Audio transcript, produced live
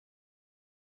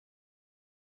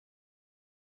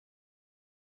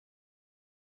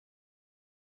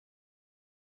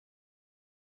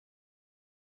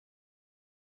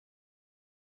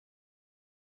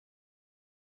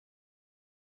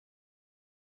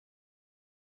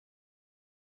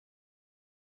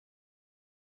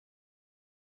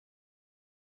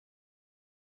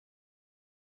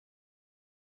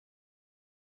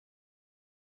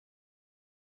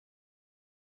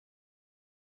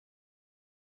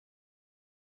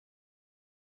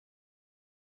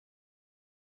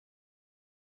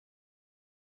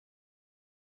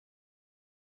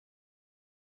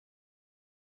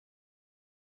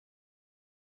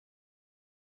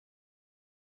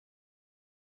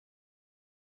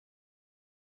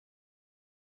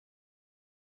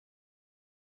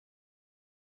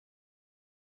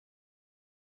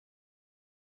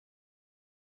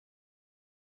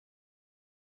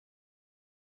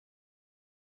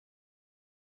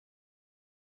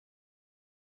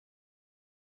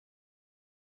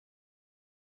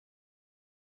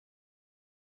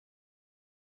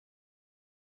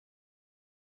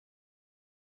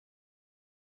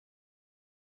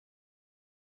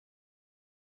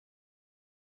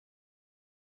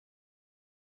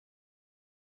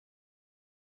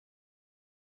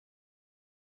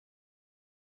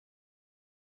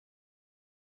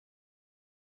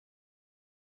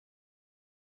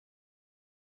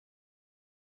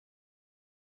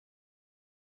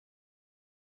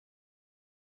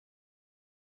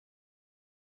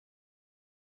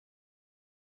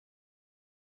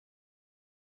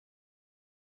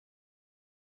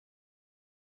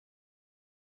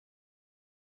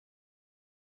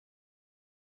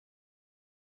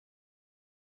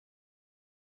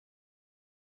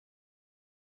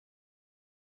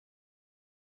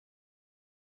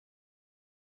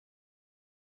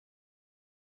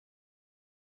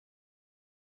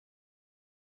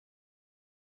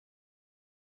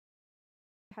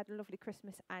had a lovely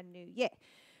Christmas and New Year.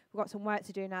 We've got some work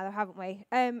to do now, though, haven't we?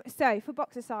 So for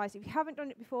Boxercise, if you haven't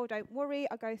done it before, don't worry.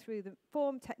 I'll go through the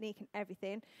form, technique, and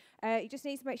everything. You just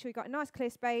need to make sure you've got a nice clear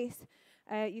space.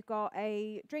 You've got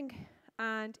a drink,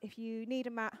 and if you need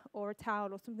a mat or a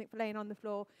towel or something for laying on the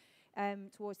floor,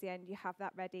 towards the end, you have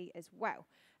that ready as well.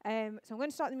 So I'm going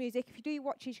to start the music. If you do your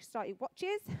watches, you can start your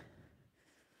watches.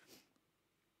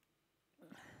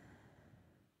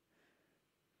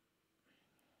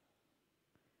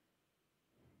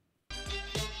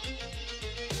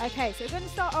 Okay, so we're going to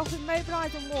start off with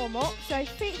mobilise and warm up. So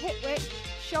feet hip width,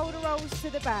 shoulder rolls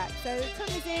to the back. So the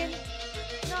tummy's in,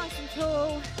 nice and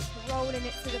tall, rolling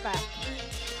it to the back.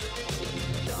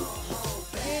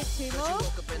 Good, 2 more.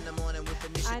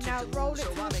 And now roll it to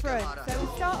the front. So we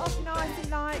start off nice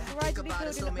and light, gradually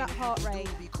building up that heart rate.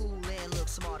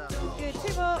 Good,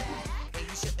 2 more.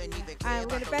 And we're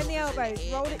going to bend the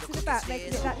elbows, roll it to the back,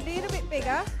 making it that little bit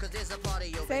bigger.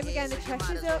 Same again, the chest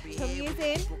is up, tummy is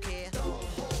in.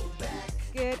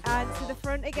 Good, and to the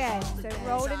front again. So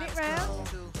rolling it round,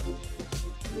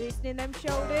 loosening them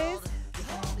shoulders.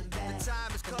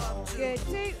 Good,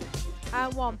 2,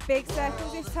 and 1. Big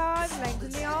circles this time,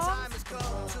 lengthen the arms,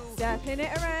 circling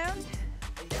it around.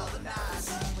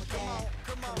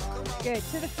 Good,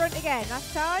 to the front again,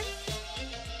 last time.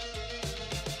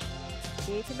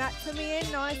 Keeping that tummy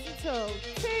in, nice and tall.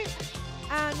 2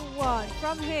 and 1.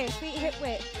 From here, feet hip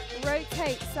width,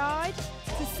 rotate side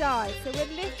to side. So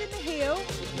we're lifting the heel,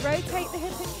 rotate the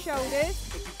hip and shoulders.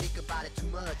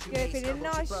 Good, feeling a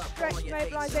nice stretch,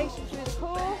 mobilisation through the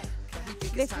core.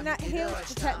 Lifting that heel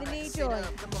to protect the knee joint.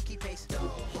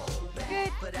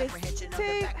 Good, lift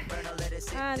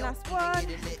 2, and last 1.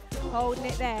 Holding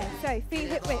it there. So feet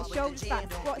hip width, shoulders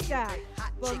back, squats down.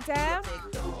 Bum down,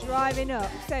 driving up.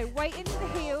 So weight into the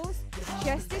heels,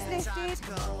 chest is lifted,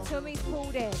 tummy's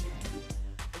pulled in.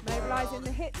 Mobilising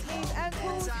the hips, knees,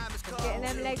 ankles, getting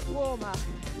them legs warmer.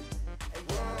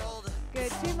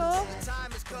 Good, 2 more.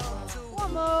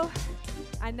 1 more.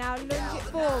 And now lunge it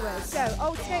forward. So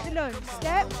alternate the lunge,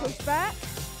 step, push back,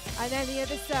 and then the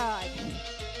other side.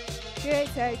 Good,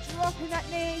 so dropping that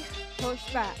knee,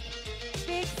 push back.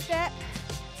 Big step,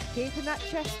 keeping that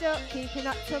chest up, keeping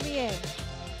that tummy in.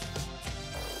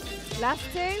 Last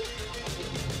 2.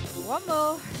 1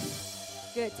 more.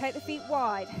 Good, take the feet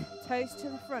wide, toes to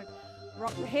the front.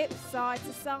 Rock the hips side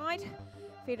to side.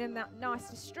 Feeling that nice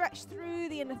stretch through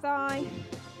the inner thigh.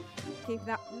 Keeping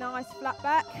that nice flat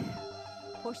back.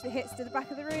 Push the hips to the back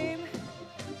of the room.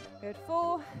 Good,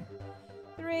 4,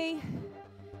 3,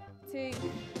 2,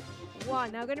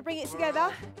 1. Now we're going to bring it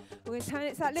together. We're going to turn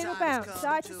it to that little bounce,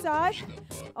 side to side,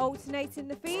 alternating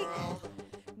the feet,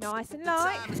 nice and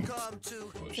light.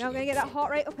 Now I'm going to get that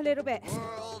heart rate up a little bit.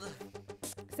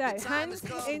 So hands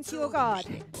into your guard.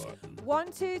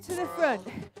 1, 2 to the front.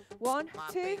 1,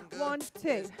 2, 1,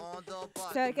 2.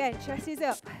 So again, chest is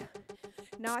up.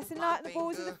 Nice and light on the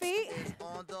balls of the feet.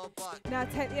 Now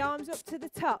take the arms up to the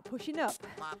top, pushing up.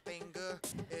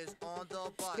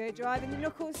 Good, driving the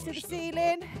knuckles to the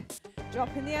ceiling.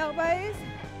 Dropping the elbows.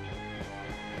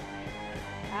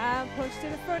 And push to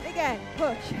the front again,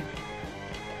 push.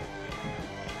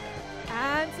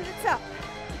 And to the top.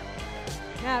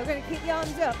 Now we're going to keep the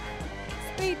arms up.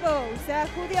 Speedball,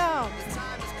 circle the arms.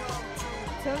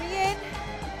 Tummy in,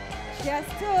 chest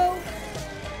tall.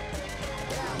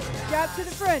 Jab to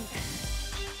the front.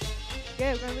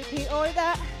 Good, we're going to repeat all of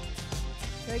that.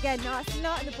 So again, nice and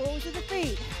light on the balls of the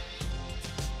feet.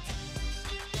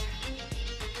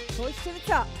 Push to the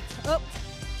top, up.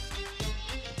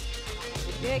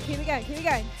 Good, keep it going, keep it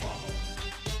going.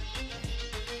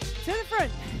 To the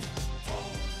front.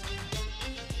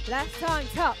 Last time,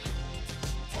 top.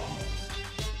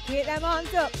 Get them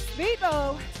arms up,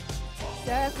 speedball.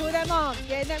 Circle them arms,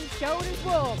 getting them shoulders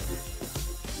warm.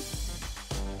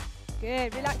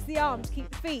 Good, relax the arms, keep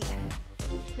the feet.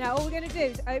 Now all we're going to do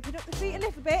is open up the feet a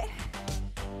little bit.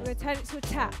 We're going to turn it to a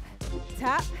tap.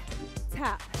 Tap,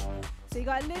 tap. So you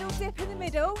got a little dip in the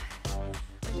middle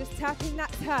and just tapping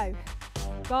that toe.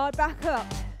 Guard back up.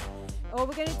 All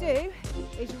we're going to do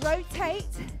is rotate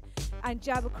and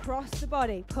jab across the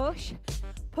body. Push,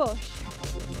 push.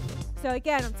 So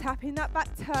again, I'm tapping that back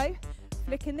toe,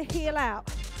 flicking the heel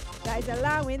out. That is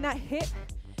allowing that hip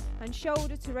and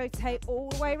shoulder to rotate all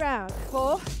the way around.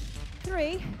 4,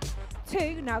 3,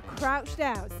 2, now crouch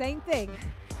down. Same thing,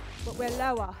 but we're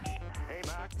lower.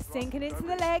 Sinking into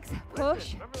the legs,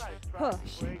 push,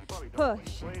 push,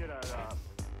 push.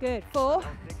 Good, 4,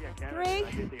 3,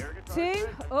 2,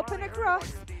 up and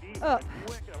across, up,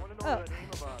 up.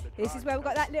 This is where we've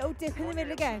got that little dip in the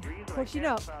middle again, pushing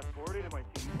up.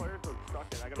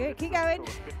 Good, keep going.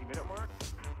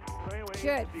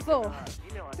 Good. 4,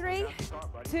 3,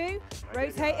 2,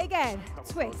 rotate again.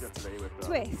 Twist,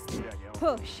 twist,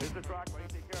 push.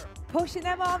 Pushing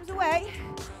them arms away,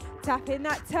 tapping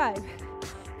that toe.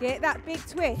 Get that big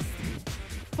twist.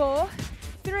 4,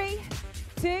 3,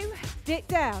 2, dip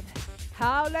down.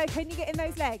 How low can you get in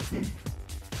those legs?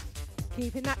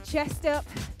 Keeping that chest up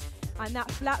and that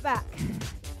flat back.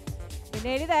 We're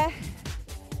nearly there.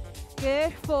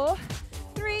 Good. 4,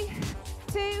 3,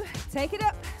 2, take it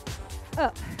up,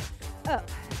 up, up.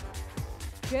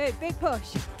 Good, big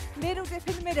push. Little dip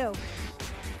in the middle.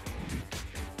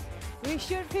 We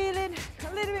should feeling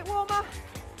a little bit warmer.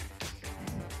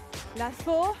 Last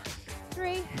 4,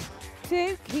 3,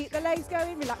 2, keep the legs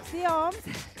going, relax the arms.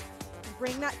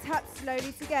 Bring that tap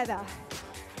slowly together.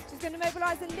 Just going to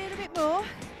mobilize a little bit more.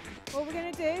 What we're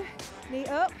going to do, knee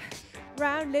up,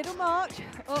 round, little march,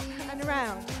 up and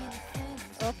around.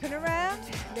 Up and around,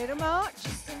 little march.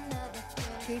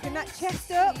 Keeping that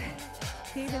chest up,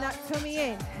 keeping that tummy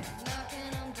in.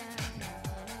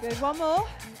 Good, one more.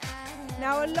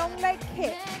 Now a long leg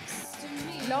kick.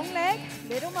 Long leg,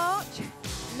 little march,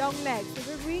 long leg.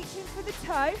 So we're reaching for the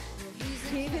toe,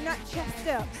 keeping that chest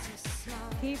up,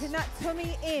 keeping that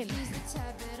tummy in.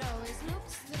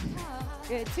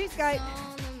 Good, 2 to go.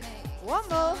 One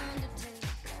more.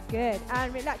 Good,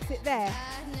 and relax it there.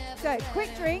 So, quick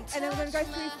drink, and then we're going to go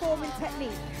through form and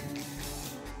technique.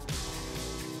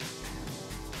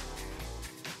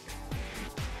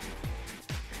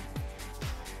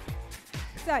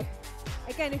 So,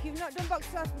 again, if you've not done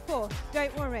Boxercise before,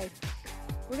 don't worry.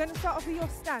 We're going to start off with your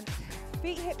stance,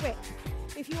 feet hip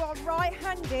width. If you are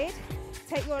right-handed,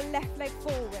 take your left leg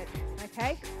forward,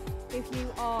 okay? If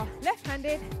you are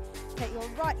left-handed, take your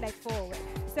right leg forward.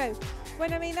 So,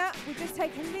 when I mean that, we just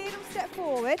take a little step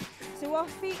forward, so our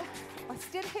feet are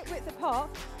still hip width apart,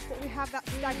 but we have that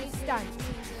staggered stance.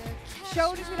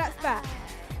 Shoulders relaxed back,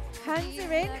 hands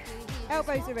are in,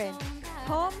 elbows are in,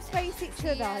 palms face each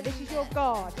other. This is your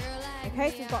guard.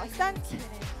 Okay, so we've got a stance,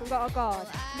 we've got our guard.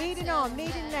 Leading arm,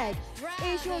 leading leg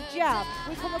is your jab.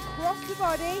 We come across the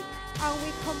body and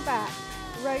we come back.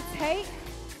 Rotate,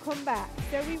 come back.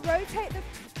 So we rotate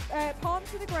the palm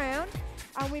to the ground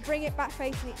and we bring it back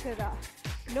facing each other.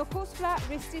 Knuckles flat,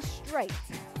 wrist is straight.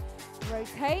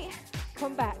 Rotate,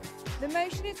 come back. The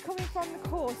motion is coming from the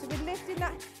core, so we're lifting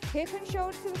that hip and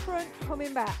shoulder to the front,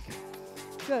 coming back.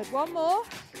 Good, one more.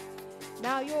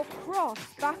 Now your cross,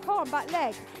 back arm, back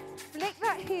leg. Flick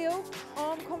that heel,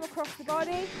 arm come across the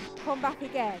body, come back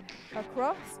again.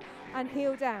 Across and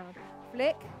heel down.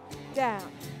 Flick,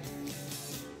 down.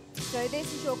 So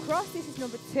this is your cross, this is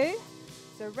number 2.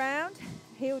 So round,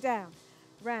 heel down,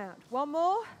 round. One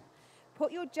more,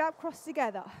 put your jab, cross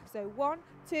together. So 1,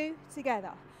 2,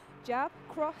 together. Jab,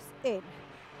 cross, in.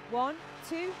 1,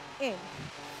 2, in.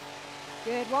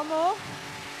 Good, one more.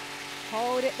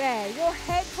 Hold it there. Your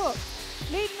head hook,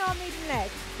 leading arm, leading leg.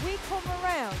 We come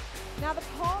around. Now the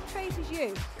palm faces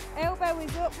you. Elbow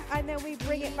is up and then we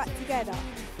bring it back together.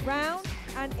 Round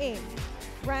and in.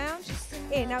 Round,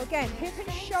 in. Now again, hip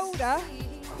and shoulder,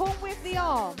 come with the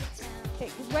arm.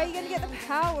 It's where you're going to get the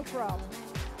power from.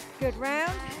 Good,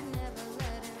 round.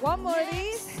 One more of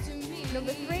these.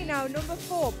 Number 3 now, number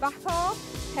 4. Back arm,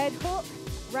 head hook,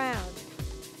 round.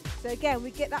 So again,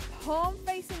 we get that palm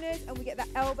facing us and we get that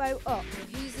elbow up.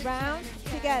 Round,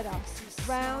 together.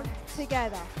 Round,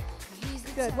 together.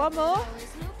 Good, one more.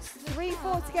 3,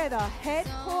 4 together. Head,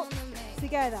 hook,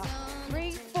 together.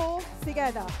 3, 4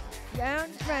 together.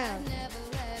 Round, round.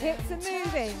 Hips are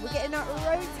moving. We're getting that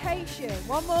rotation.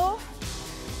 One more.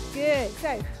 Good.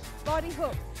 So, body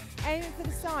hook. Aiming for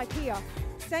the side here.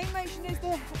 Same motion as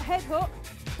the head hook,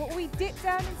 but we dip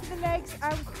down into the legs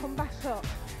and come back up.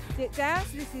 Dip down.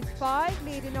 So this is 5.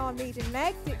 Leading arm, leading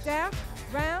leg. Dip down.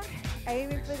 Round.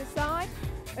 Aiming for the side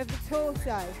of the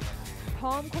torso.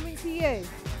 Palm coming to you.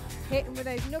 Hitting with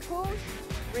those knuckles.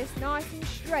 Wrist nice and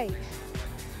straight.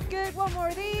 Good. One more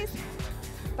of these.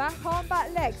 Back arm,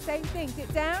 back leg. Same thing.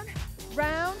 Dip down.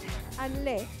 Round and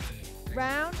lift.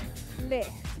 Round,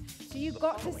 lift. So you've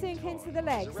got to sink into the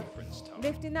legs.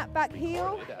 Lifting that back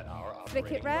heel.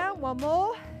 Flick it round. One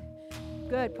more.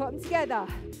 Good. Put them together.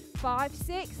 5,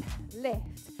 6,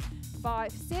 lift.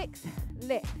 5, 6,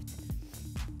 lift.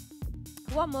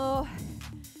 One more.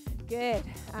 Good.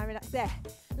 And relax there.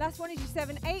 Last one is your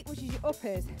 7, 8, which is your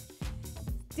uppers.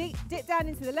 Dip down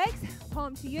into the legs.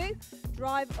 Palm to you.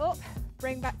 Drive up.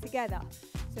 Bring back together.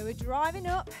 So we're driving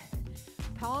up.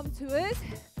 Palm to us.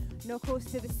 Knuckles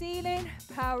to the ceiling.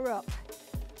 Power up.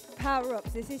 Power up.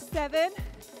 So this is 7.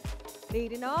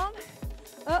 Leading arm.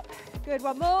 Up. Good.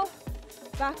 One more.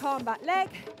 Back arm, back leg.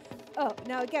 Up.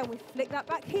 Now again, we flick that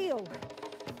back heel.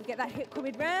 You get that hip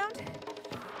coming round,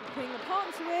 putting the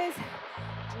palms to ears,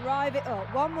 drive it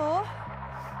up. One more.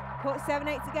 Put 7,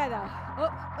 8 together.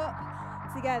 Up,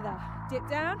 up, together. Dip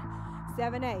down.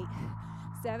 7, 8.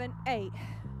 7, 8.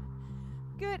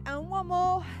 Good, and one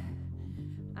more.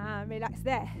 And relax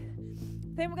there.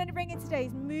 Then we're going to bring in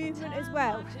today's movement as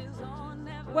well.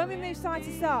 When we move side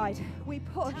to side, we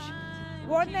push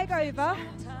one leg over,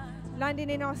 landing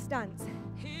in our stance.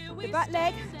 The back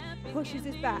leg pushes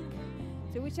us back.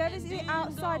 So whichever is the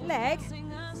outside leg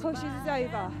pushes us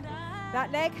over.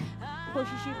 That leg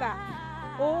pushes you back.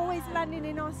 Always landing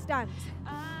in our stance.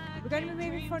 We're going to be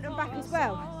moving front and back as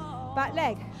well. Back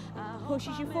leg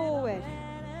pushes you forward.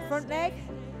 Front leg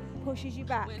pushes you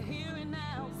back.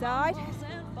 Side,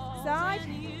 side,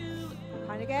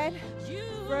 and again,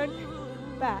 front,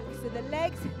 back. So the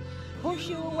legs push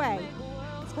you away,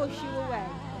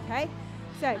 okay?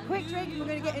 So quick drink, we're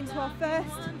going to get into our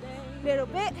first little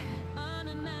bit.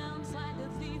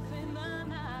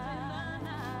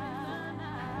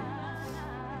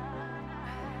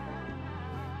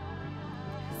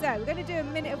 So we're going to do a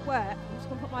minute of work. I'm just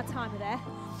going to put my timer there.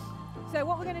 So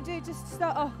what we're going to do just to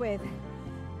start off with,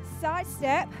 side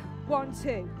step, 1,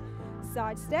 2.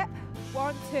 Side step,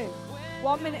 1, 2.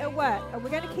 1 minute of work, and we're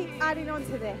going to keep adding on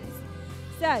to this.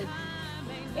 So,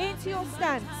 into your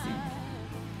stance.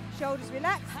 Shoulders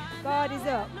relaxed, guard is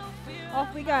up.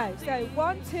 Off we go. So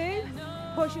 1, 2,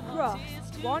 push across.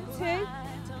 1, 2,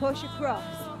 push across.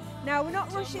 Now we're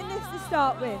not rushing this to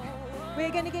start with. We're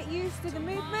going to get used to the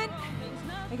movement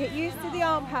and get used to the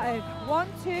arm pattern. 1,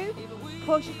 2,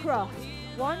 push across.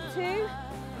 1, 2,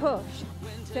 push.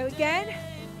 So again,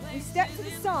 we step to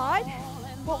the side,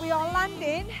 but we are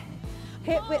landing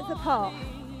hip width apart.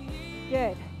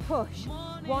 Good. Push.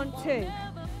 1, 2.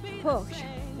 Push.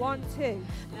 1, 2.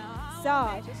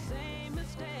 Side.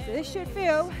 So this should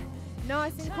feel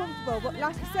nice and comfortable, but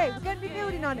like I say, we're going to be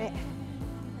building on it.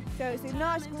 So it's a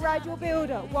nice gradual build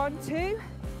up. 1, 2.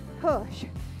 Push.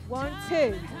 1,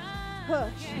 2.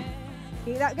 Push.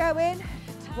 Keep that going.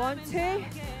 1, 2.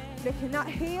 Flicking that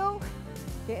heel.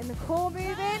 Getting the core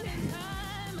moving.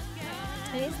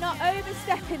 And it's not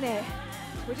overstepping it.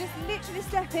 We're just literally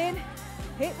stepping,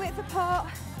 hip width apart,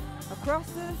 across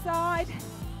to the side,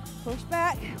 push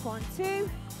back, 1, 2,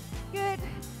 good,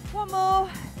 one more,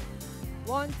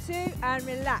 1, 2, and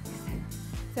relax.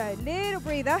 So little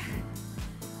breather.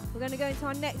 We're going to go into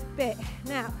our next bit.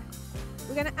 Now,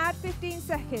 we're going to add 15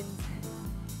 seconds.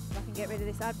 If I can get rid of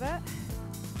this advert.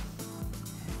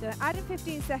 So adding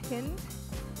 15 seconds,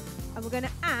 and we're going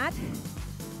to add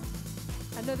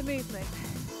another movement.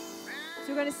 So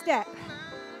we're going to step,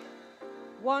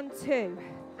 1, 2.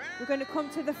 We're going to come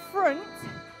to the front,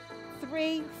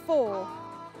 3, 4.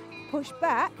 Push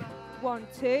back, 1,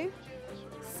 2.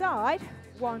 Side,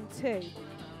 1, 2.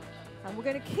 And we're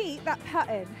going to keep that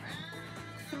pattern,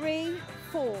 3,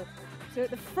 4. So at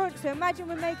the front, so imagine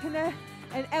we're making an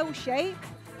L shape,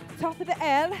 top of the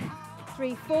L,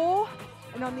 3, 4.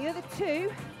 And on the other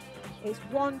 2, it's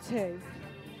 1, 2.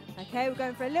 Okay, we're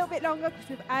going for a little bit longer because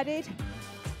we've added.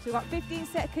 So we've got 15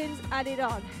 seconds added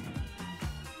on.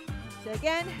 So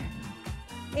again,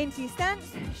 into your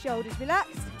stance, shoulders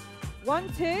relaxed. 1,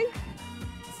 2,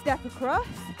 step across.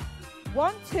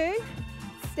 1, 2,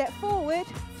 step forward.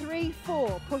 3,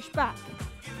 4, push back.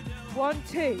 1,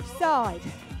 2, side.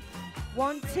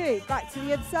 1, 2, back to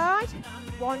the other side.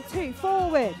 1, 2,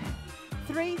 forward.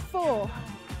 3, 4,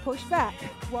 push back.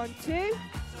 1, 2,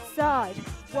 side.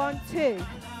 1, 2.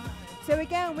 So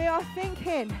again, we are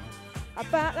thinking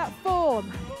about that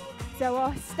form. So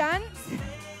our stance,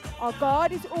 our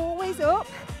guard is always up,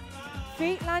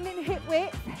 feet landing hip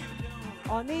width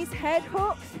on these head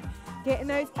hooks, getting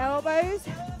those elbows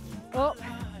up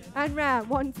and round.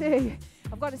 1, 2.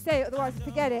 I've got to say it, otherwise I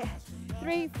forget it.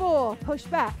 3, 4, push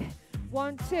back.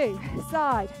 1, 2,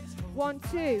 side. 1,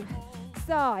 2,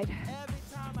 side.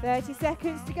 30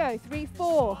 seconds to go. 3,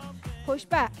 4, push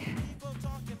back.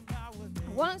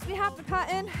 Once we have the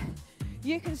pattern,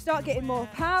 you can start getting more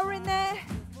power in there.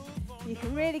 You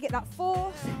can really get that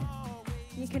force.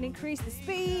 You can increase the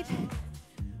speed.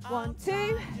 1,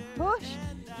 2, push.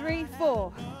 3, 4.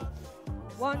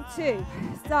 1, 2,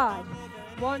 side.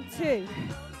 1, 2.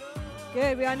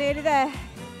 Good, we are nearly there.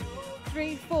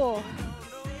 3, 4.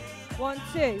 1,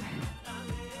 2.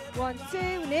 1, 2,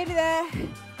 we're nearly there.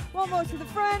 One more to the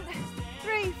front.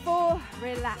 3, 4,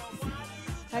 relax.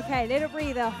 Okay, little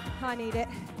breather, I need it.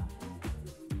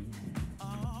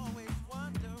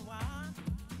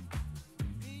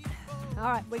 All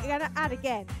right, we're gonna add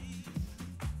again.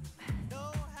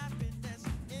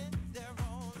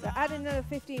 So add another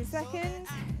 15 seconds.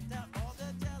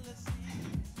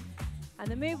 And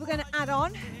the move we're going to add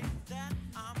on,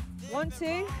 1,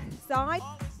 2, side,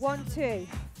 1, 2,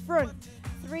 front,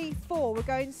 3, 4. We're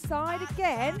going side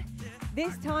again.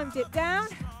 This time dip down,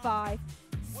 5,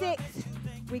 6.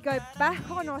 We go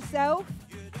back on ourselves,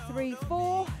 3,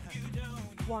 4,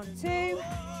 1, 2,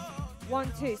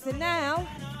 1, 2. So now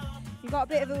you've got a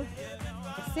bit of a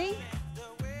see?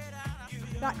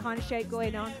 That kind of shape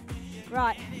going on.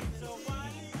 Right.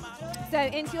 So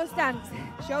into your stance,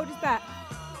 shoulders back.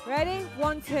 Ready?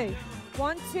 1, 2.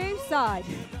 1, 2, side.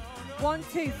 1,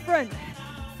 2, front.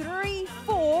 3,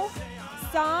 4,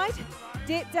 side.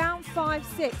 Dip down, 5,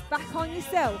 6. Back on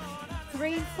yourself.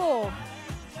 3, 4.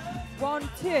 1,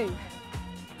 2.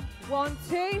 1,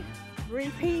 2.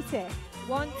 Repeat it.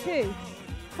 1, 2.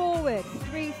 Forward.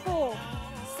 3, 4.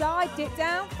 Side. Dip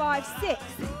down, 5, 6.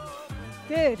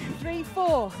 Good. 3,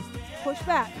 4. Push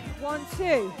back. 1,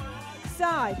 2.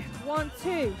 Side. 1,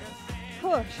 2.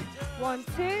 Push. 1,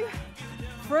 2.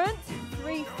 Front.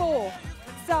 3, 4.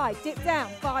 Side. Dip down.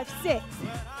 5, 6.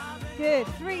 Good.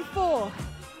 3, 4.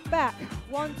 Back.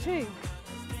 1, 2.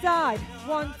 Side.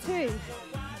 1, 2.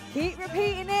 Keep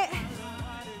repeating it.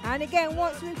 And again,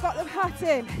 once we've got the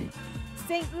pattern,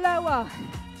 sink lower.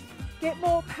 Get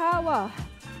more power.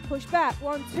 Push back.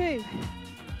 1, 2.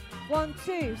 1,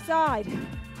 2. Side.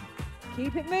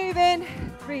 Keep it moving.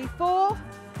 3, 4.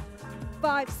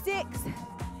 5, 6.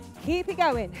 Keep it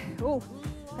going. Oh,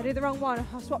 I did the wrong one.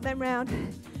 I'll swap them round.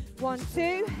 1,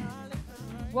 2.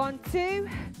 1, 2.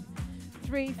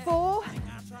 3, 4.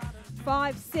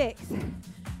 5, 6.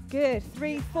 Good.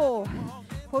 3, 4.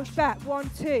 Push back.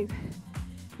 1, 2.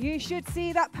 You should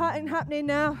see that pattern happening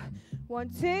now.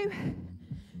 1, 2.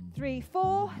 3,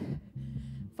 4.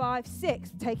 5,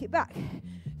 6. Take it back.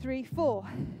 3, 4.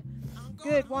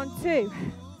 Good. 1, 2.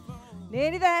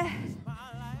 Nearly there.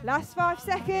 Last 5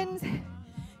 seconds.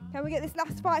 Can we get this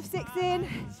last 5, 6 in?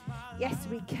 Yes,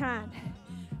 we can.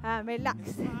 And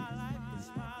relax.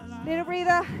 Little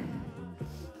breather.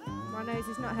 My nose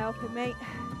is not helping me.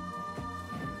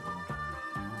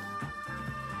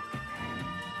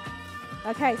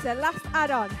 Okay, so last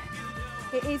add-on.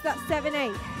 It is that 7,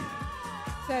 8.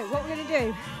 So what we're going to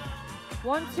do,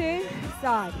 1, 2,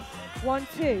 side. 1,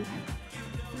 2,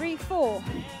 3, 4,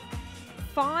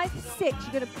 5, 6.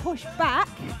 You're going to push back.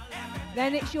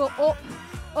 Then it's your up,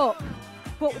 up.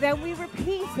 But then we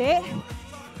repeat it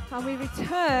and we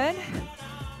return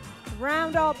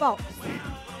round our box.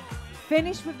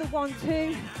 Finish with the 1,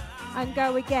 2 and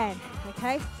go again,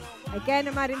 okay? Again,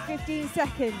 I'm adding 15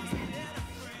 seconds.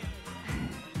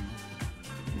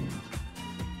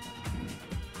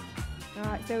 All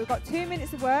right, so we've got 2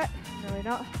 minutes of work. No, we're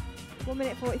not. 1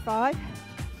 minute 45.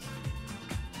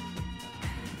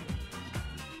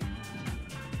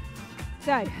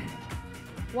 So,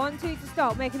 1, 2 to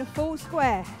start, making a full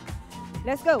square.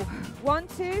 Let's go. 1,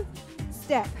 2,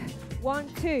 step. 1,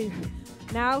 2.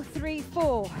 Now 3,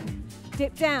 4.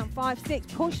 Dip down, 5,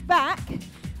 6. Push back,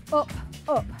 up,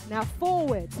 up. Now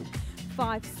forward.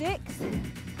 5, 6.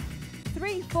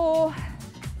 3, 4.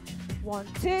 1,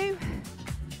 2.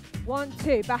 1,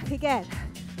 2. Back again.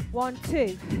 1,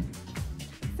 2.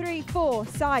 3, 4.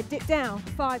 Side, dip down.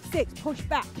 5, 6. Push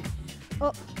back,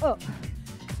 up, up.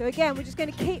 So again, we're just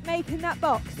going to keep making that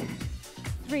box.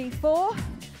 3, 4.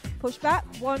 Push back.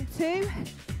 1, 2.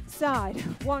 Side.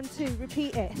 1, 2.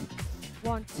 Repeat it.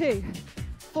 1, 2.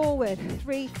 Forward.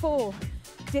 3, 4.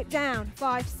 Dip down.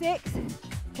 5, 6.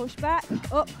 Push back.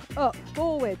 Up, up.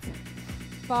 Forward.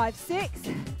 5, 6.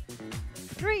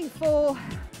 3, 4.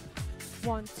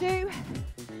 1, 2.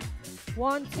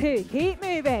 1, 2. Keep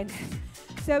moving.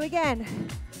 So again,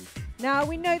 now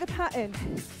we know the pattern.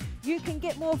 You can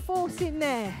get more force in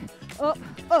there. Up,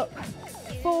 up,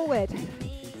 forward.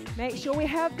 Make sure we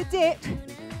have the dip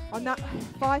on that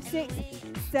 5, 6,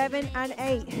 7, and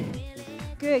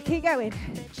 8. Good, keep going.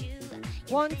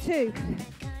 1, 2,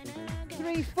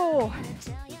 3, 4,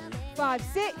 5,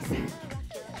 6,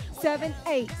 7,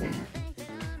 8.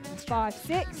 5,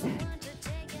 6,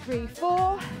 3,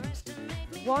 4,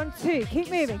 1, 2. Keep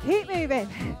moving, keep moving.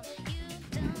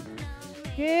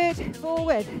 Good,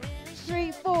 forward.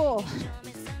 3, 4.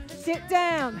 Dip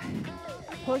down.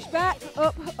 Push back,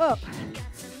 up, up.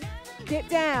 Dip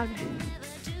down.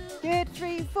 Good,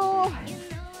 3, 4.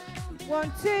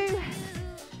 1, 2.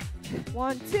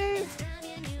 1, 2.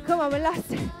 Come on, we're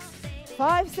last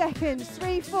 5 seconds.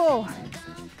 3, 4.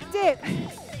 Dip.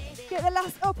 Get the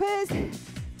last uppers.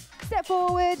 Step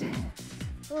forward.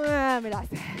 And relax.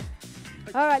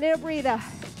 All right, little breather.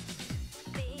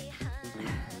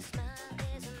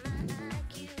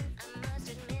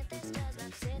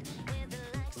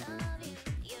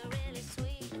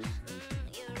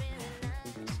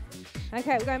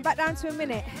 Okay, we're going back down to a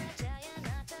minute.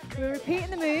 We're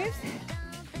repeating the moves,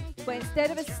 but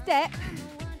instead of a step,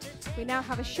 we now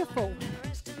have a shuffle.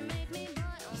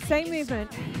 Same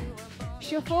movement.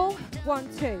 Shuffle, 1,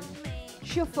 2.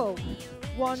 Shuffle,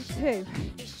 1, 2.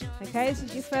 Okay, this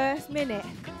is your first minute.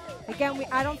 Again, we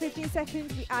add on 15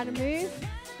 seconds, we add a move,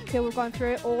 till we've gone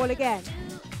through it all again.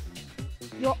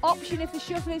 Your option, if the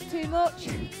shuffle is too much,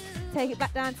 take it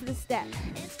back down to the step.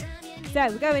 So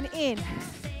we're going in.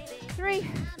 3,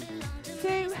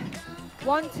 2,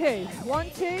 1, 2. 1,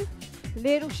 2,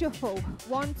 little shuffle.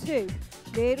 1, 2,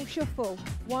 little shuffle.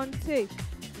 1, 2,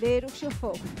 little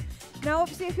shuffle. Now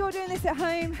obviously if you're doing this at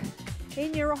home,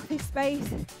 in your office space,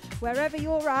 wherever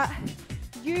you're at,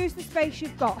 use the space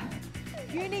you've got.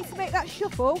 If you need to make that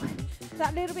shuffle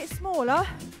that little bit smaller,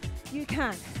 you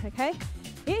can, okay?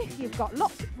 If you've got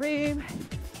lots of room,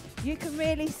 you can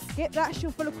really skip that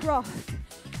shuffle across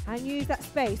and use that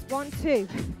space. 1, 2,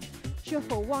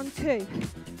 shuffle, 1, 2.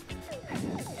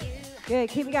 Good,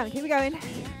 keep it going, keep it going.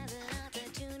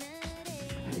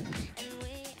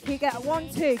 Keep that 1,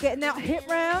 2, getting that hip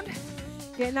round,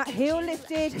 getting that heel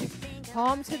lifted,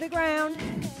 palm to the ground,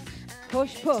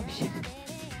 push, push.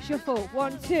 Shuffle,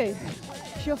 1, 2,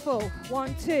 shuffle,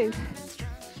 1, 2.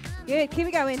 Good, keep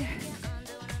it going.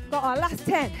 Got our last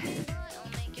 10.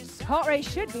 Heart rate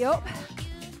should be up.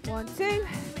 1, 2.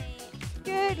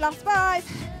 Good, last 5.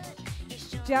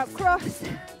 Jump cross.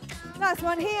 Last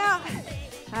one here.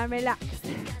 And relax.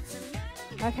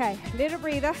 Okay, little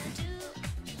breather.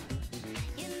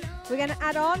 We're going to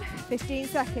add on 15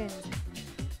 seconds.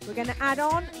 We're going to add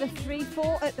on the 3,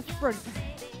 4 at the front.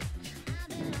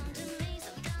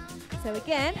 So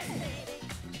again,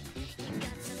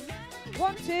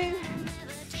 1, 2,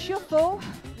 shuffle,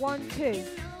 1, 2,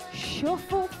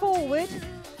 shuffle forward,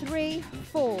 3,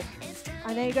 4,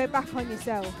 and then you go back on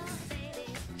yourself.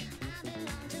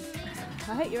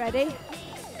 I hope you're ready,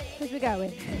 because we're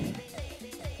going.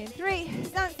 In 3,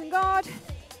 stance and guard,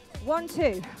 1,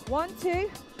 2, 1,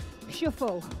 2,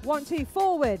 shuffle, 1, 2,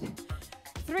 forward,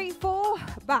 3, 4,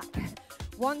 back,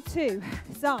 1, 2,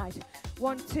 side,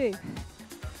 1, 2,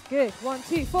 good, 1,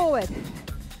 2, forward,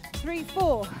 3,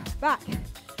 4, back,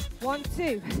 1,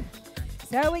 2.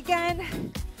 So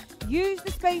again, use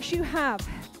the space you have.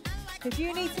 If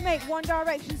you need to make one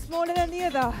direction smaller than the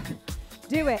other,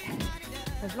 do it.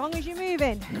 As long as you're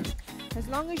moving, as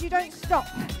long as you don't stop.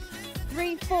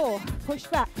 3, 4, push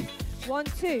back, 1,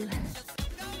 2,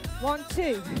 1,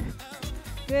 2.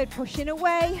 Good, pushing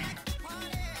away,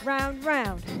 round,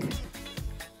 round.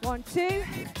 1, 2,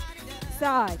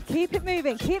 side. Keep it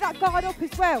moving, keep that guard up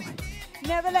as well.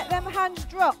 Never let them hands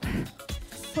drop.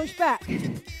 Push back.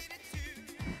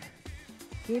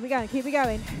 Keep it going, keep it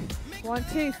going. 1,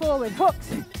 2, forward,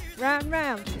 hooks, round,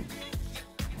 round.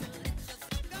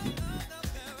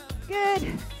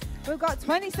 Good. We've got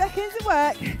 20 seconds of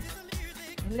work.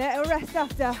 Little rest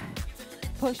after.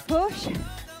 Push, push,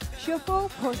 shuffle,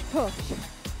 push, push.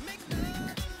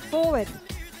 Forward,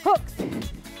 hooks.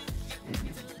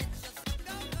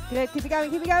 Good, keep it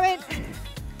going, keep it going.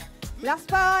 Last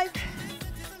 5.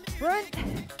 Front,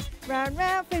 round,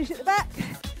 round, finish at the back.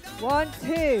 1,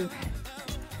 2.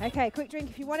 Okay, quick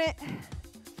drink if you want it.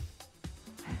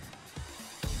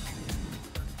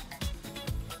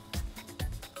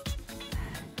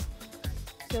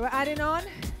 So we're adding on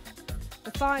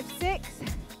the 5, 6,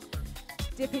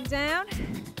 dipping down,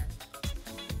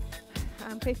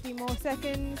 and 15 more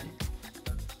seconds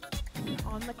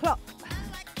on the clock.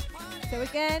 So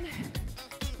again,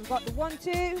 we've got the 1,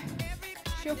 2,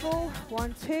 shuffle,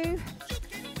 1, 2,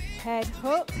 head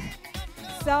hook,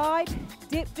 side,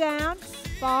 dip down,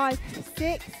 5,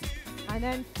 6, and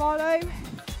then follow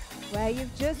where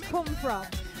you've just come from.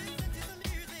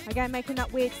 Again, making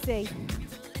that weird C.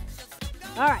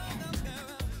 All right.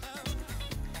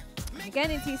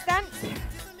 Again, into your stance.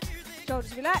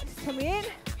 Shoulders relaxed, tummy in.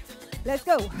 Let's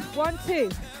go. 1, 2,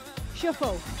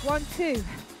 shuffle, 1, 2,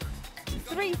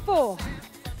 3, 4,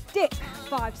 dip,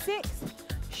 5, 6,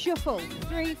 shuffle,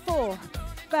 3, 4,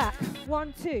 back,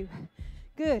 1, 2.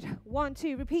 Good, 1,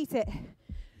 2, repeat it.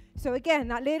 So again,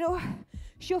 that little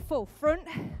shuffle, front,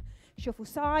 shuffle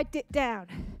side, dip down,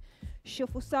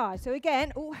 shuffle side. So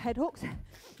again, oh, head hooks.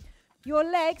 Your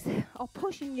legs are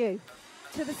pushing you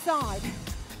to the side,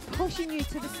 pushing you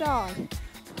to the side,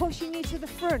 pushing you to the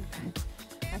front.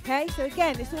 Okay, so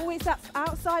again, it's always that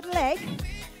outside leg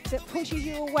that pushes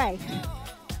you away.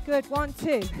 Good, 1,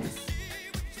 2.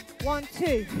 1,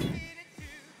 2.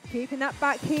 Keeping that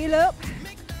back heel up.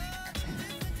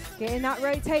 Getting that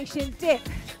rotation, dip,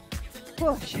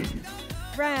 push,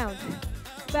 round,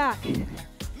 back.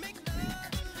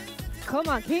 Come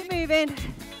on, keep moving.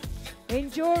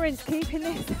 Endurance, keeping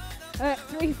this at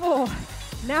 3, 4.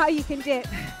 Now you can dip.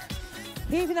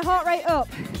 Keeping the heart rate up.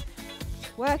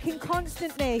 Working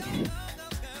constantly.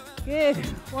 Good.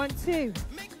 1, 2.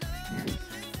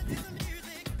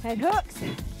 Head hooks.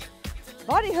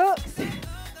 Body hooks.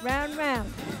 Round,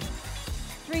 round.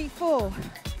 3, 4.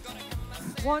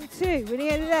 1, 2. We're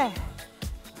nearly there.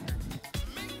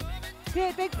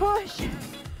 Good. Big push.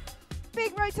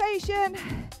 Big rotation.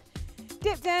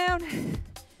 Dip down.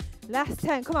 Last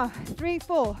 10. Come on. 3,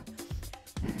 4.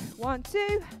 1,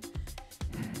 2.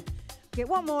 Get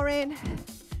one more in.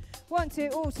 1, 2.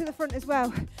 All to the front as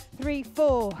well. 3,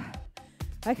 4.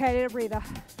 Okay, little breather.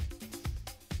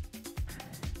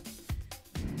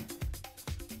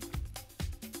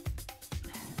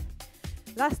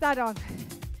 Last add-on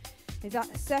is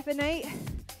that 7, 8.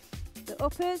 The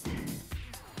uppers.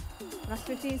 Last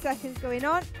 15 seconds going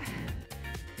on.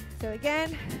 So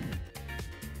again,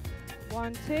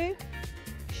 1, 2.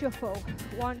 Shuffle.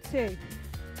 1, 2.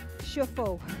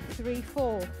 Shuffle. 3,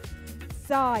 4.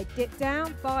 Side. Dip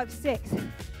down. 5, 6.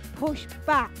 Push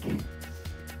back.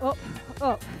 Up,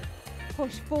 up.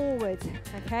 Push forward.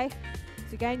 Okay?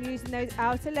 So again, using those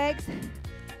outer legs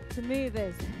to move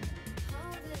us.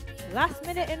 Last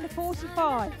minute in the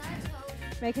 45.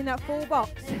 Making that full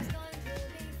box.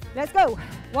 Let's go.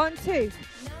 1, 2.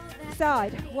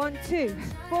 Side. 1, 2.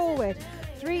 Forward.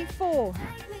 3, 4.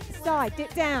 Side.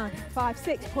 Dip down. 5,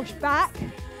 6. Push back.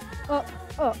 Up,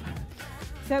 up.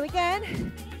 So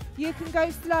again, you can go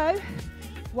slow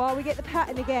while we get the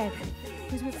pattern again,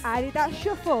 because we've added that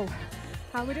shuffle.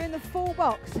 And we're doing the full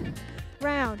box.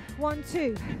 Round. 1,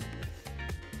 2.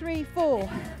 3, 4.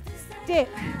 Dip.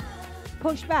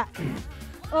 Push back.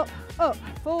 Up, up.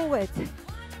 Forward.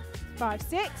 5,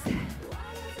 6.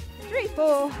 3,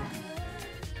 4.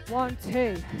 1,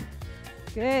 2.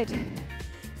 Good.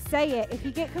 Say it. If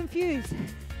you get confused,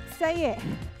 say it.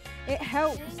 It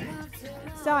helps.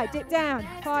 Side, dip down.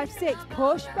 5, 6.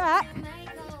 Push back.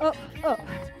 Up, up.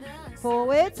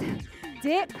 Forward.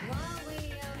 Dip.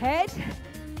 Head.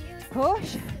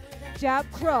 Push. Jab,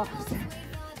 cross.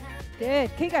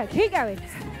 Good. Keep going. Keep going.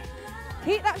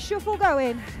 Keep that shuffle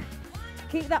going.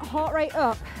 Keep that heart rate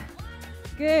up.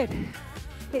 Good.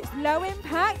 It's low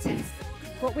impact,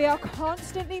 but we are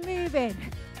constantly moving.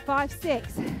 5,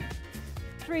 6.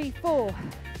 3, 4.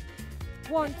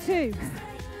 1, 2.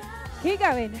 Keep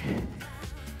going.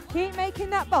 Keep making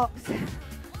that box.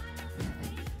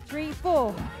 3,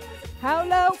 4. How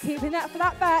low? Keeping that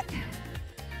flat back.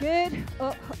 Good.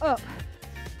 Up, up.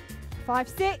 5,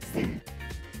 6.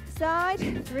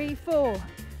 Side. 3, 4.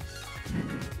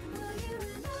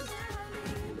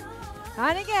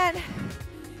 And again,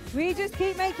 we just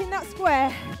keep making that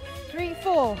square. 3,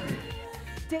 4.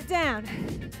 Dip down.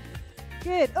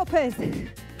 Good. Uppers.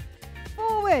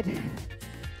 Forward.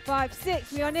 5,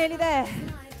 6. We are nearly there.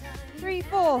 3,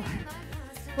 4.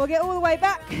 We'll get all the way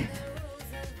back.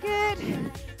 Good.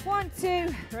 1,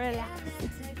 2. Relax.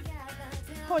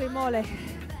 Holy moly.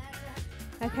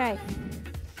 Okay.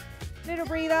 Little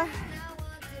breather.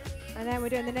 And then we're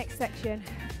doing the next section,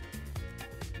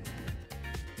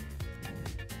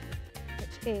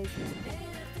 which is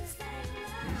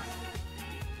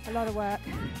a lot of work.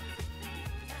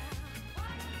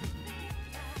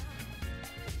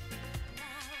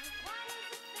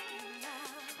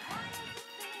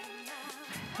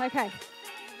 Okay,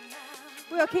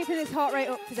 we are keeping this heart rate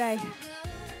up today.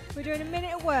 We're doing a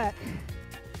minute of work,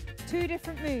 2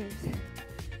 different moves,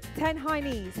 10 high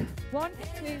knees, 1,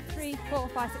 2, 3, 4,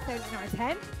 5, 6, 7, 8, 9,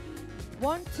 10,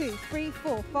 1, 2, 3,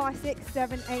 4, 5, 6,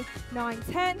 7, 8, 9,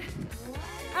 10,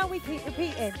 and we keep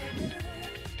repeating.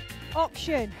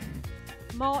 Option,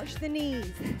 march the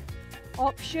knees.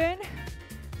 Option,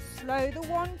 slow the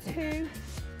 1, 2,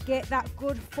 get that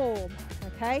good form,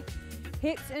 okay?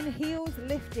 Hips and heels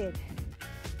lifted.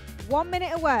 1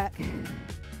 minute of work.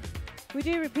 We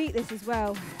do repeat this as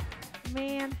well.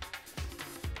 Man.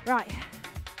 Right.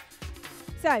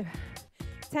 So,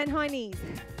 10 high knees.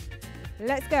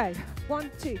 Let's go.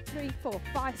 1, 2, 3, 4,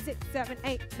 5, 6, 7,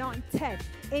 8, 9, 10.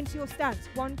 Into your stance.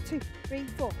 1, 2, 3,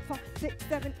 4, 5, 6,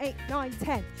 7, 8, 9,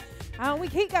 10. And we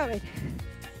keep going.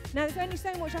 Now, there's only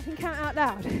so much I can count out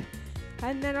loud.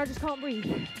 And then I just can't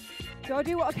breathe. So I'll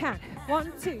do what I can.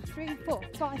 1, 2, 3, 4,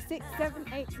 5, 6, 7,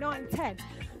 8, 9, 10.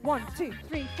 1, 2,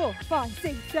 3, 4, 5,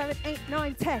 6, 7, 8,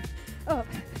 9, 10. Up.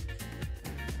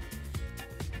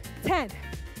 10.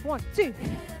 1, 2,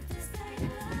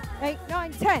 8,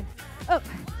 9, 10. Up.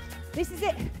 This is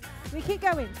it. We keep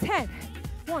going. 10.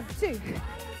 1, 2.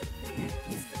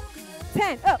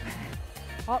 10. Up.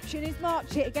 Option is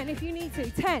march it again if you need to.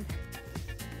 10.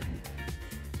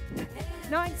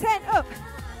 9, 10. Up.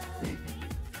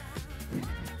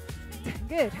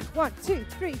 Good. 1, 2,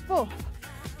 3, 4,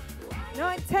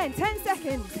 9, 10. 10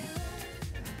 seconds.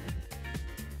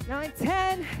 9,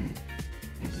 10.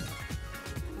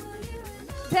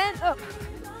 10 up.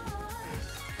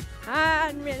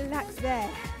 And relax there.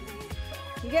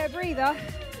 You get a breather.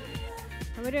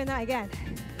 And we're doing that again.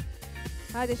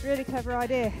 I had this really clever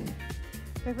idea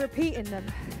of repeating them.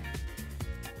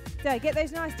 So get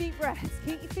those nice deep breaths.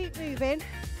 Keep your feet moving.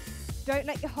 Don't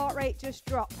let your heart rate just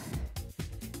drop.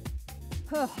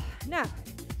 Now,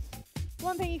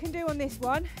 one thing you can do on this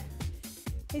one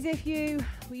is if you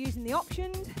were using the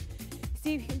options,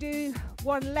 see if you can do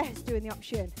one less doing the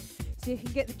option. See if you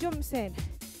can get the jumps in.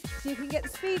 See if you can get the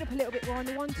speed up a little bit more on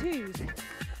the 1-2s.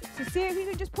 So see if you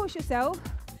can just push yourself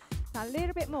a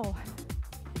little bit more.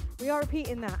 We are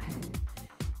repeating that.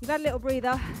 You've had a little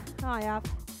breather. I have.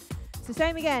 So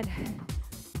same again.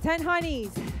 10 high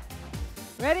knees.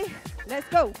 Ready? Let's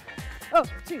go. Up,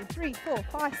 2, 3, 4,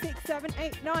 5, 6, 7,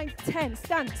 8, 9, 10.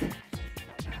 Stand.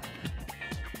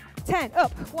 10.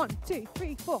 Up. 1, 2,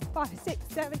 3, 4, 5, 6,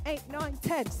 7, 8, 9,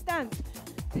 10. Stand.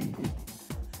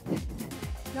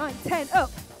 9, 10.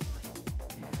 Up.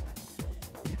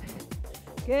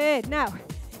 Good. Now,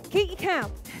 keep your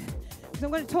count, because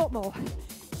I'm going to talk more.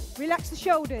 Relax the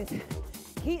shoulders.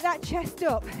 Keep that chest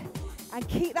up, and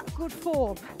keep that good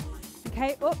form.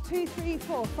 Okay, up 2, 3,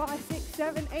 4, 5, 6,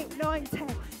 7, 8, 9,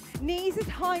 10. Knees as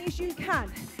high as you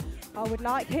can. I would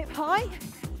like hip high,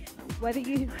 whether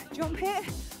you jump it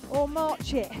or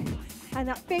march it. And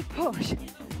that big push,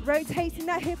 rotating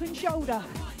that hip and shoulder.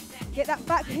 Get that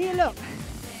back heel up.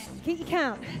 Keep your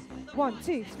count. 1,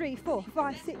 2, 3, 4,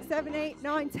 5, 6, 7, 8,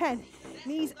 9, 10.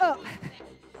 Knees up.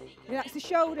 Relax the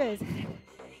shoulders.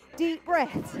 Deep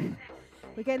breaths.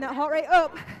 We're getting that heart rate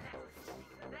up.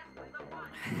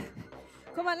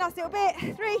 Come on, last little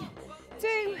bit. 3,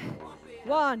 2,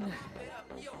 1.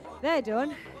 They're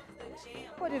done.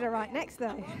 What did I write next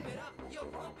though?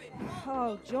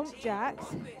 Oh, jump jacks.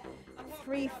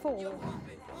 3, 4.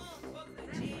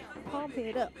 Pumping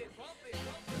it up.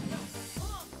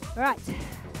 All right.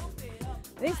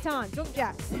 This time, jump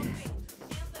jacks.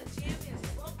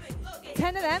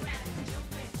 10 of them.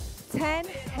 10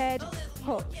 head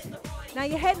hooks. Now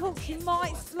your head hooks, you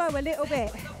might slow a little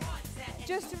bit,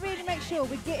 just to really make sure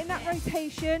we're getting that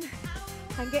rotation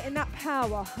and getting that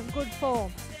power and good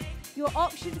form. Your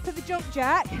option for the jump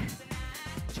jack,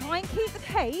 try and keep the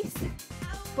pace,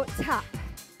 but tap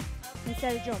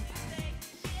instead of jump.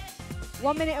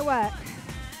 1 minute of work.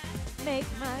 Make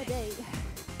my day.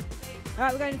 All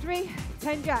right, we're going 3,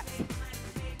 10 jacks.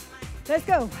 Let's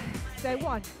go. So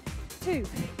 1, 2,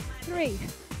 3,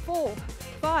 4,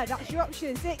 5. That's your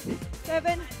option. 6,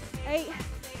 7, 8,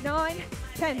 9,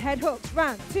 10. Head hooks.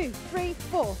 Round 2, 3,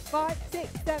 4, 5,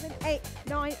 6, 7, 8,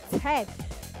 9, 10.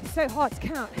 It's so hard to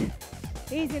count.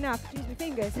 Easy enough. Use my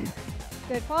fingers.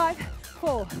 Good. 5,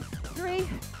 4, 3,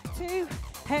 2.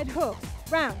 Head hooks.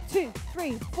 Round 2,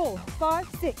 3, 4, 5,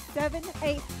 6, 7,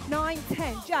 8, 9,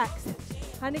 10. Jacks.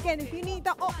 And again, if you need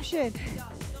that option,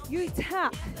 you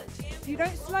tap. If you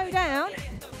don't slow down,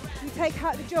 you take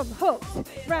out the jump. Hooks.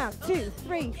 Round 2,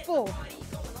 3, 4,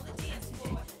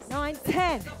 9,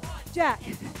 10. Jack.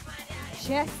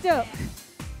 Chest up.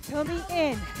 Tummy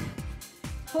in.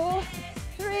 4,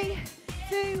 3,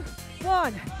 2,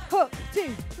 1. Hook.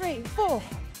 2, 3, 4.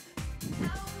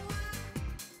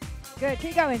 Good.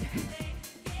 Keep going.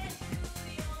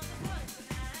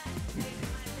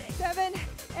 7,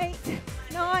 8,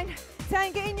 9,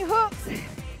 10. Get in your hooks.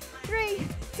 3,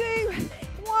 2,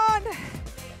 1.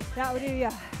 That will do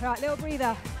ya. Right, little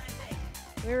breather.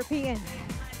 We're repeating.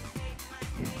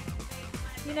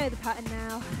 You know the pattern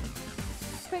now.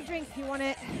 Quick drink if you want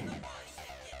it.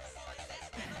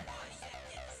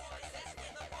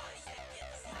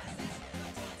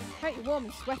 Hope you're warm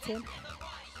and sweating.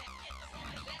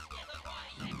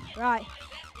 Right,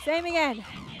 same again.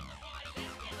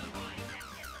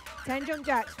 10 jump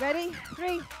jacks. Ready?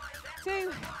 3,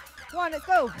 2, 1. Let's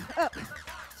go. Up.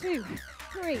 2,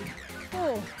 3,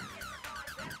 4,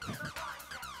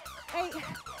 8,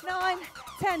 9,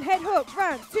 10. Head hooks.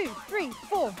 Round 2, 3,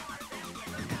 4,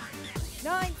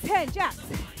 9, 10. Jacks.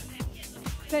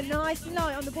 So nice and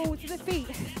light on the balls of the feet.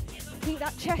 Keep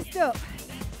that chest up.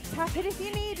 Tap it if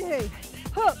you need to.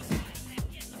 Hooks.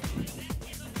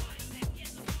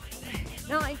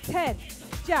 9, 10.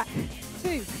 Jack.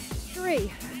 2,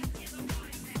 3.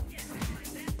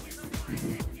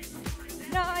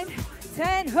 9,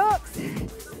 10. Hooks.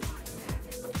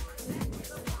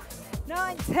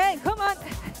 9, 10. Come on.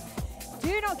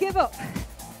 Do not give up.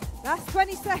 Last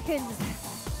 20 seconds.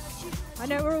 I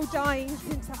know we're all dying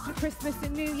since after Christmas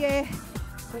and New Year,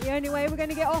 but the only way we're going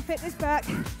to get off it this back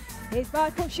is by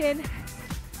pushing.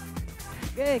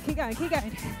 Good, keep going, keep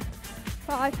going.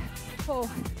 5, 4,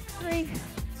 3,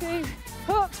 2,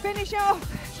 hooks, finish off.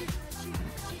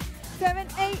 7,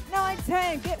 8, 9,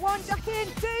 10. Get one, jack in,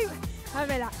 2, and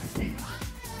relax.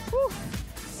 Woo.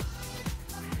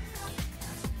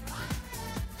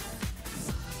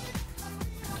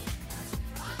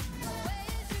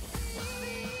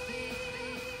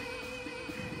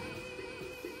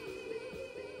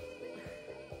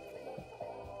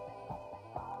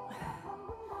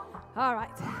 All right.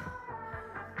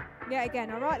 Yeah,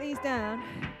 again, I write these down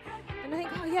and I think,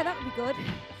 oh yeah, that would be good.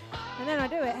 And then I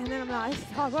do it and then I'm like, this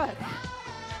is hard work.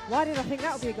 Why did I think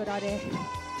that would be a good idea?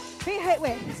 Feet hip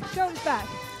width, shoulders back,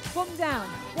 bum down.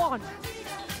 1,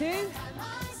 2,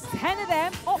 10 of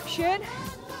them. Option,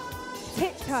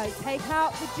 tiptoe, take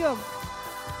out the jump.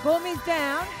 Bum is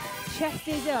down, chest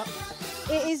is up.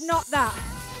 It is not that.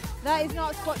 That is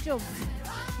not a squat jump.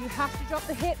 You have to drop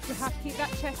the hips, you have to keep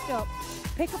that chest up.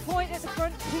 Pick a point at the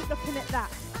front, keep looking at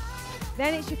that.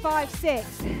 Then it's your 5, 6.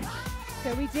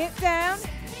 So we dip down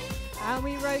and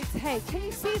we rotate. Can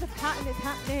you see the pattern that's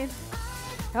happening?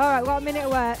 All right, got a minute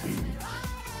of work.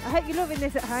 I hope you're loving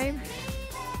this at home,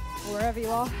 or wherever you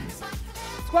are.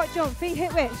 Squat jump, feet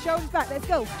hip width, shoulders back, let's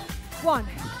go. 1,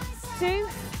 2,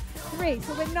 3.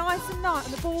 So we're nice and light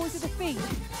on the balls of the feet.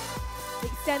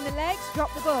 Extend the legs,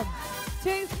 drop the bum.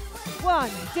 2, 1,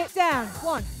 dip down.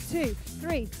 1, 2,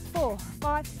 3, 4,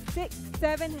 5, 6,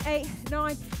 7, 8,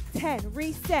 9, 10.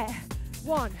 Reset.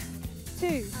 1,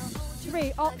 2,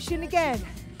 3. Option again.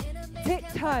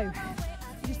 Tiptoe.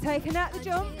 Just taking out the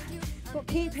jump, but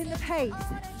keeping the pace.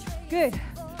 Good.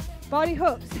 Body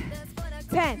hooks.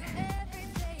 10.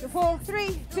 4,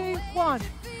 3, 2, 1.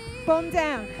 Bum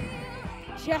down.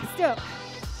 Chest up.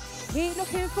 Keep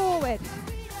looking forward.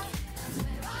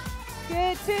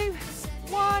 Good. 2,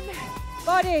 1.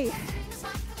 Body.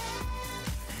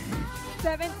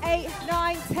 7, 8,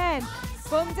 9, 10.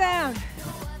 Bum down.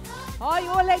 Are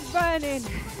your legs burning?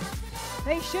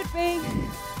 They should be.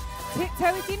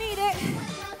 Tiptoe if you need it.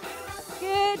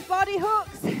 Good. Body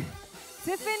hooks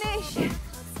to finish.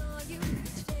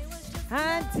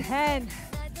 And 10.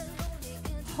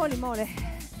 Holy moly.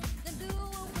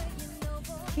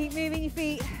 Keep moving your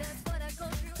feet.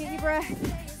 Get your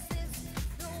breath.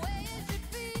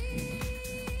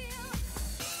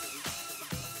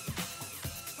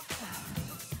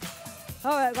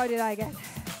 All right, go do that again.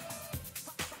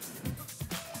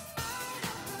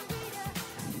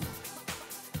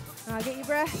 Now get your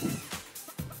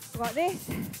breath. Like this.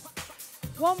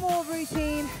 One more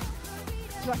routine.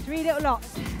 We've got 3 little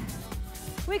lots.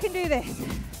 We can do this.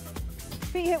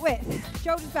 Feet hip width,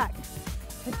 shoulders back.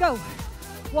 Let's go.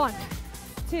 1,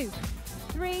 2,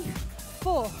 3,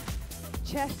 4.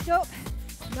 Chest up.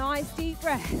 Nice deep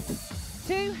breath.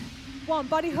 2, 1.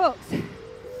 Body hooks.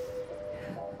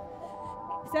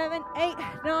 7, 8,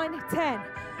 9, 10.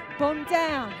 Bum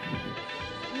down.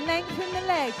 Lengthen the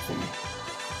legs.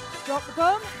 Drop the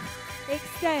bum.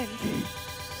 Extend.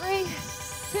 3,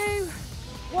 2,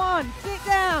 1. Sit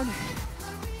down.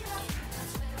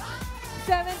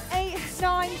 7, 8,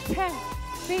 9, 10.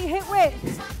 Feet hip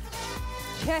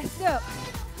width. Chest up.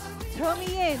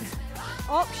 Tummy in.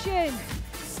 Option.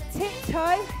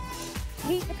 Tiptoe.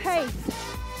 Keep the pace.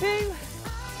 2,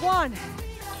 1.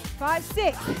 5,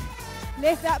 6.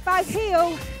 Lift that back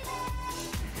heel.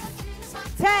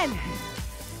 10.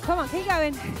 Come on, keep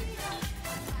going.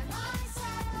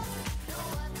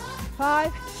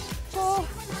 5, 4,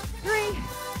 3,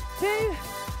 2.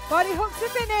 Body hooks to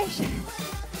finish.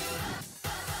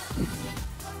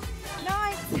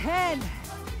 9, 10.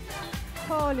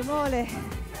 Holy moly.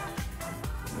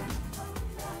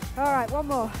 All right, one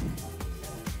more.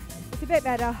 It's a bit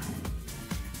better.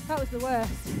 That was the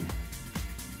worst.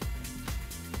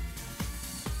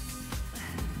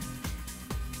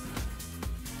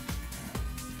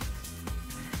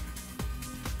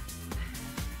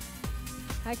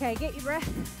 Okay, get your breath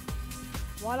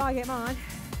while I get mine.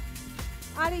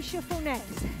 Ali shuffle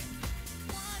next.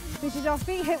 This is our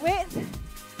feet hip width,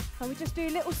 and we just do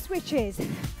little switches.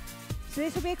 So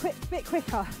this will be a bit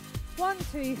quicker. 1,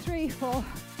 2, 3, 4,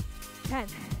 10.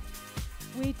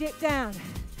 We dip down,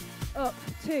 up,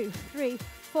 2, 3,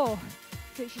 4.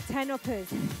 So it's your 10 uppers.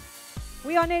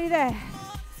 We are nearly there.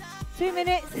 2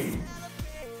 minutes.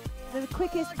 The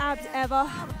quickest abs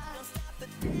ever.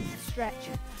 Stretch.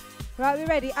 Right, we're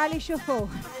ready. Ali shuffle.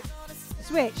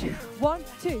 Switch. 1,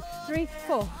 2, 3,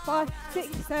 4, 5,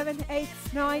 6, 7, 8,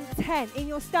 9, 10. In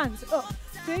your stance. Up.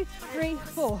 2, 3,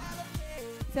 4.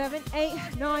 7,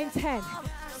 8, 9, 10.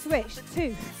 Switch.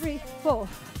 2, 3, 4.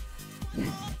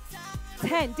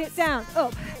 10. Dip down.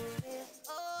 Up.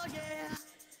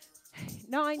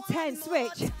 9, 10.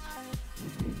 Switch.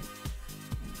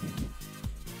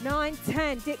 9,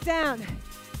 10, dip down.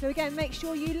 So again, make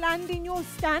sure you land in your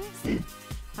stance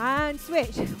and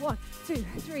switch. 1, 2,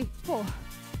 3, 4.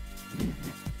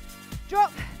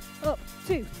 Drop, up,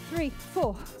 2, 3,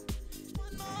 4.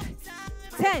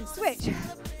 10, switch.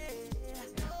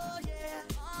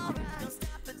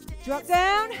 Drop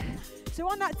down. So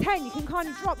on that 10, you can kind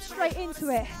of drop straight into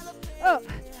it. Up,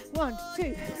 1,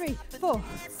 2, 3, 4.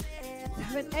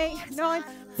 7, 8, 9,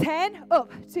 10.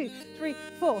 Up, 2, 3,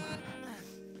 4.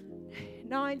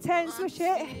 9, 10, switch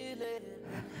it.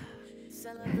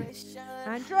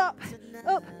 And drop.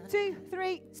 Up, 2,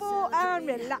 3, 4, and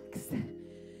relax.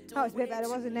 That was a bit better,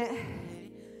 wasn't it?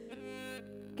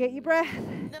 Get your breath.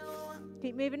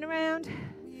 Keep moving around.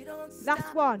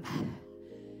 Last one.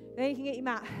 Then you can get your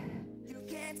mat.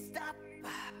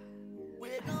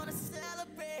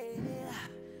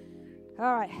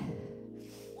 All right.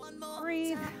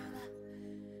 Breathe.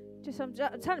 I'm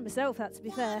telling myself that, to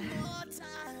be fair.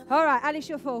 All right, Alice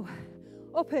Shuffle.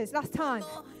 Uppers, last time.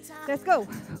 Let's go.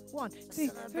 1, 2,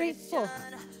 3, 4.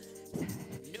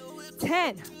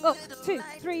 10. Up, 2,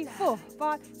 3, 4,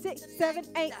 5, 6, 7,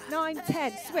 8, 9,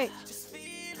 10. Switch.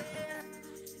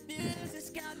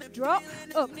 Drop.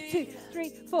 Up, 2, 3,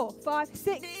 4, 5,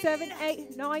 6, 7,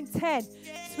 8, 9, 10.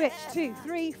 Switch. 2,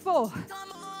 3, 4.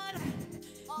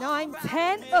 9,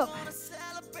 10. Up.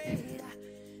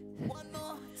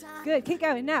 Good, keep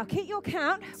going. Now, keep your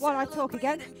count while I talk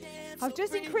again. I've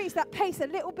just increased that pace a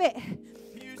little bit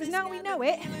because now we know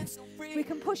it, we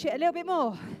can push it a little bit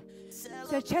more.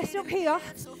 So chest up here,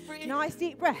 nice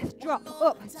deep breath. Drop,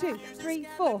 up, 2, 3,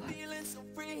 4.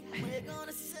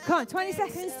 Come on, 20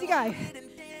 seconds to go.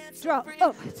 Drop,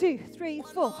 up, 2, 3,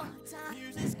 4.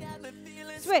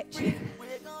 Switch.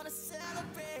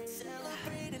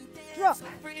 Drop,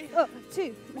 up,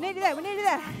 2. We're nearly there, we're nearly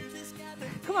there.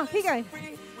 Come on, keep going.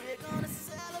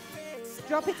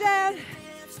 Drop it down.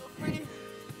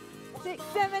 6,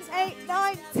 7, 8,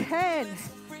 9, 10.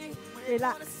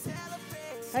 Relax.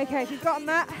 Okay, if you've got a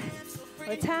mat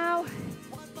or a towel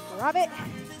or a rabbit.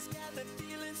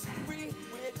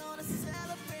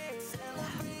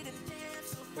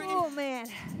 Oh man.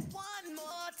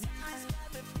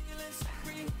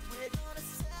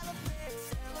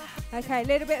 Okay, a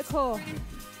little bit of core.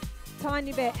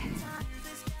 Tiny bit.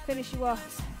 Finish you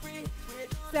off.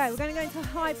 So we're going to go into a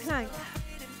high plank.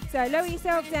 So lower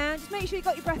yourself down. Just make sure you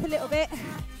got your breath a little bit.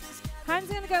 Hands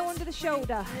are going to go under the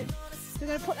shoulder. So we're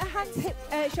going to put the hands hip,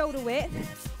 shoulder width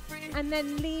and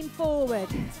then lean forward.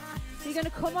 So you're going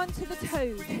to come onto the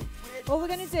toes. All we're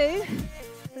going to do,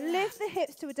 lift the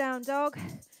hips to a down dog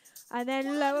and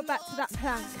then lower back to that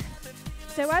plank.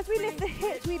 So as we lift the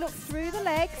hips, we look through the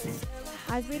legs.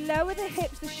 As we lower the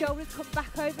hips, the shoulders come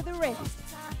back over the wrist.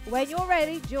 When you're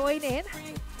ready, join in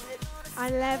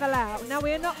and level out. Now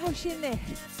we are not rushing this.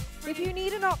 If you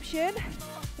need an option,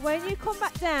 when you come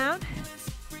back down,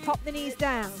 pop the knees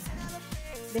down.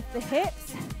 Lift the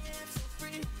hips,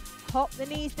 pop the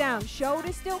knees down.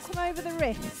 Shoulders still come over the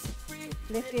wrist.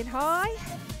 Lifting high,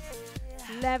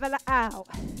 level out.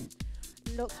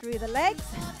 Look through the legs,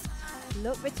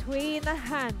 look between the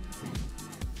hands.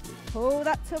 Pull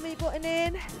that tummy button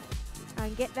in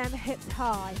and get them hips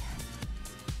high.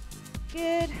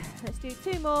 Good, let's do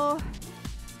 2 more.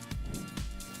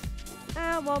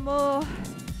 And 1 more.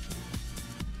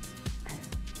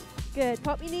 Good,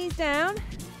 pop your knees down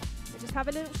and just have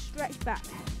a little stretch back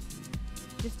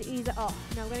just to ease it off.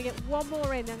 Now we're going to get 1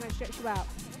 more in, then I'm going to stretch you out.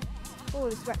 Oh,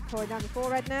 the sweat pouring down the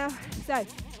forehead now. So,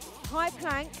 high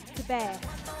plank to bear.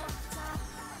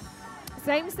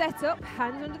 Same setup,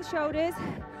 hands under the shoulders,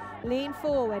 lean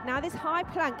forward. Now this high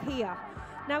plank here.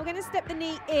 Now we're going to step the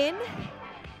knee in,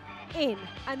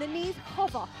 and the knees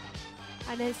hover.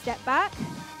 And then step back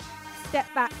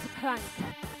to plank.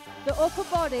 The upper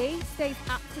body stays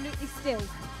absolutely still.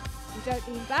 We don't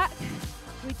lean back,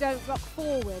 we don't rock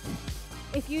forward.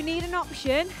 If you need an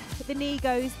option, the knee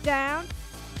goes down,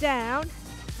 down,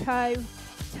 toe,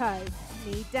 toe.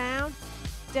 Knee down,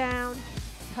 down,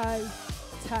 toe,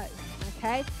 toe.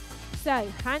 Okay? So,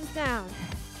 hands down.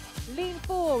 Lean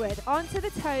forward, onto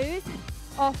the toes,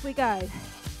 off we go.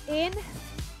 In,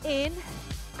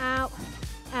 out,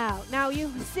 out. Now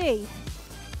you see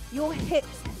your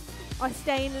hips are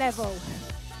staying level.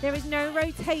 There is no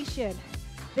rotation.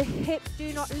 The hips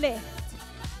do not lift.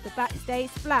 The back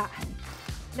stays flat.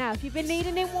 Now, if you've been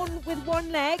leading in with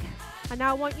one leg, I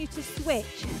now want you to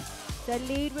switch. So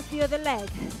lead with the other leg.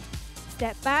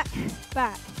 Step back,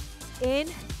 back. In.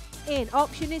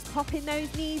 Option is popping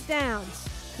those knees down.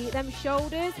 Keep them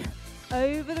shoulders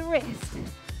over the wrist.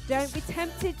 Don't be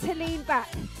tempted to lean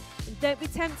back. And don't be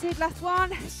tempted, last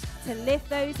one, to lift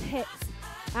those hips.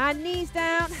 And knees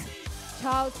down,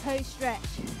 child's pose stretch.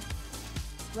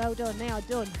 Well done, they are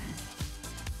done.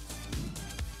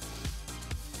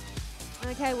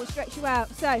 Okay, we'll stretch you out.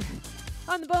 So,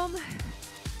 on the bum,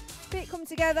 feet come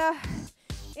together,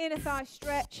 inner thigh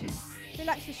stretch,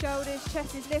 relax the shoulders,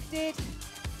 chest is lifted.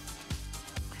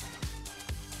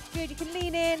 Good, you can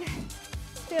lean in,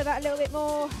 feel that a little bit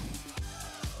more.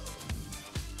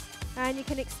 And you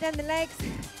can extend the legs,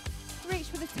 reach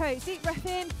for the toes, deep breath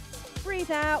in,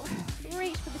 breathe out,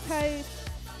 reach for the toes.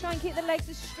 Try and keep the legs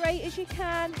as straight as you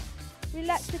can,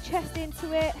 relax the chest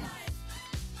into it.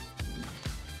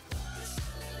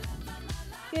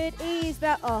 Good, ease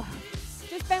that off.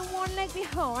 Just bend one leg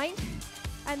behind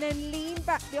and then lean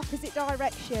back the opposite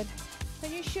direction.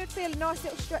 Then you should feel a nice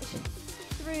little stretch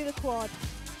through the quad.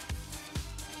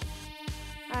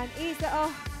 And ease that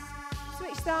off.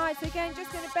 Switch sides. So again,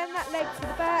 just going to bend that leg to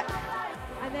the back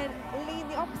and then lean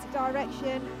the opposite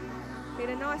direction. Feel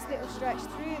a nice little stretch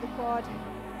through the quad.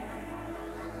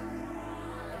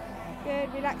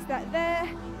 Good, relax that there.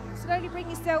 Slowly bring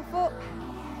yourself up.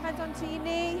 Hands onto your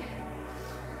knee.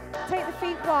 Take the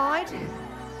feet wide.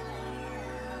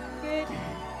 Good.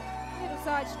 Little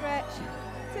side stretch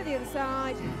to the other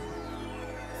side.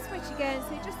 Switch again,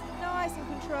 so you're just nice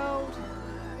and controlled.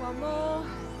 One more.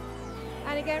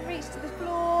 And again, reach to the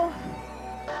floor.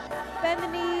 Bend the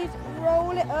knees,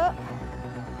 roll it up.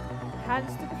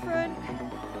 Hands to the front,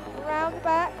 round the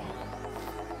back.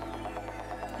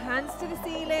 Hands to the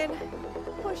ceiling,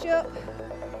 push up.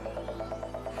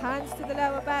 Hands to the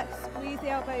lower back, squeeze the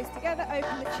elbows together,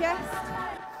 open the chest.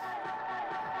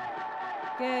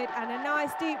 Good, and a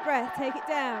nice deep breath, take it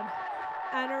down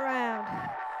and around.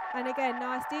 And again,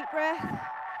 nice deep breath.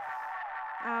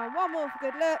 And one more for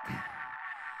good luck.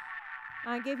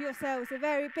 And give yourselves a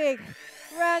very big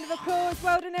round of applause.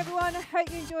 Well done, everyone. I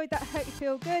hope you enjoyed that. I hope you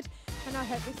feel good. And I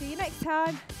hope we'll see you next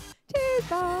time. Cheers,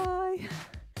 bye.